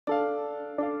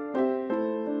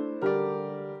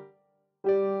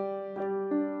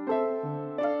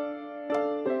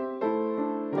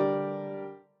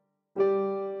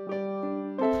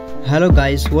Hello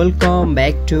guys, welcome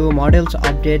back to Models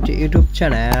Update YouTube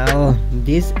channel.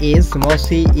 This is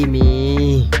Mochi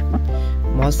Emy.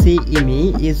 Mochi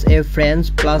Emy is a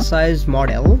French plus-size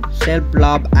model,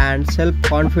 self-love and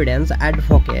self-confidence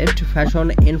advocate, fashion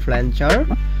influencer,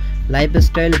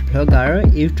 lifestyle blogger,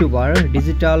 YouTuber,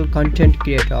 digital content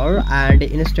creator, and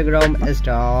Instagram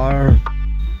star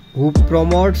who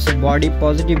promotes body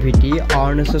positivity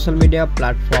on social media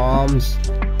platforms.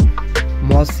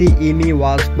 Mochi Emy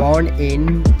was born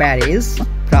in Paris,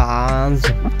 France.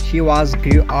 She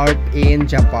grew up in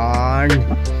Japan.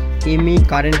 Emy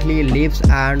currently lives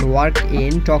and works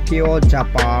in Tokyo,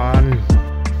 Japan.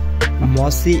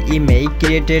 Mochi Emy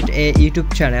created a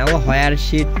YouTube channel where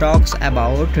she talks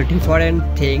about different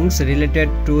things related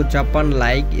to Japan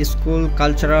like school,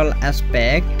 cultural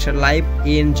aspect, life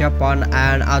in Japan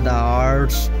and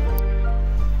others.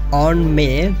 On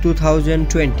May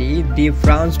 2020, the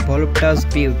French voluptuous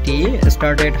beauty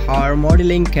started her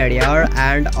modeling career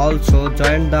and also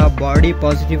joined the body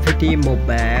positivity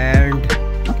movement.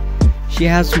 She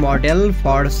has modeled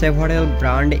for several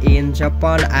brands in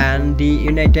Japan and the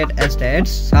United States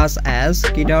such as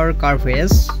Curvy,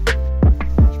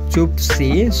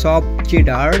 Choopsy, Soft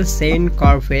Cheddar, Saint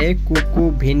Curvy,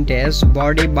 Cuckoo Vintage,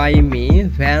 Body by Me,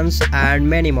 Vans and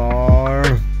many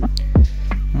more.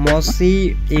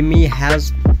 Mochi Emy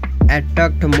has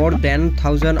attracted more than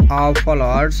 1,000 of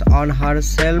followers on her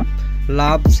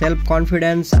self-love,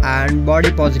 self-confidence and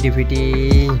body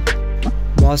positivity.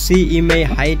 Mochi Emy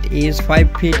height is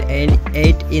 5 feet and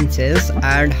 8 inches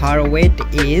and her weight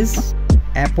is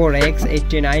approx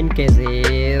 89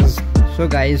 kgs. So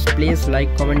guys, please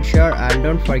like, comment, share and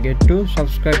don't forget to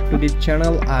subscribe to the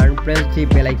channel and press the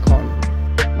bell icon.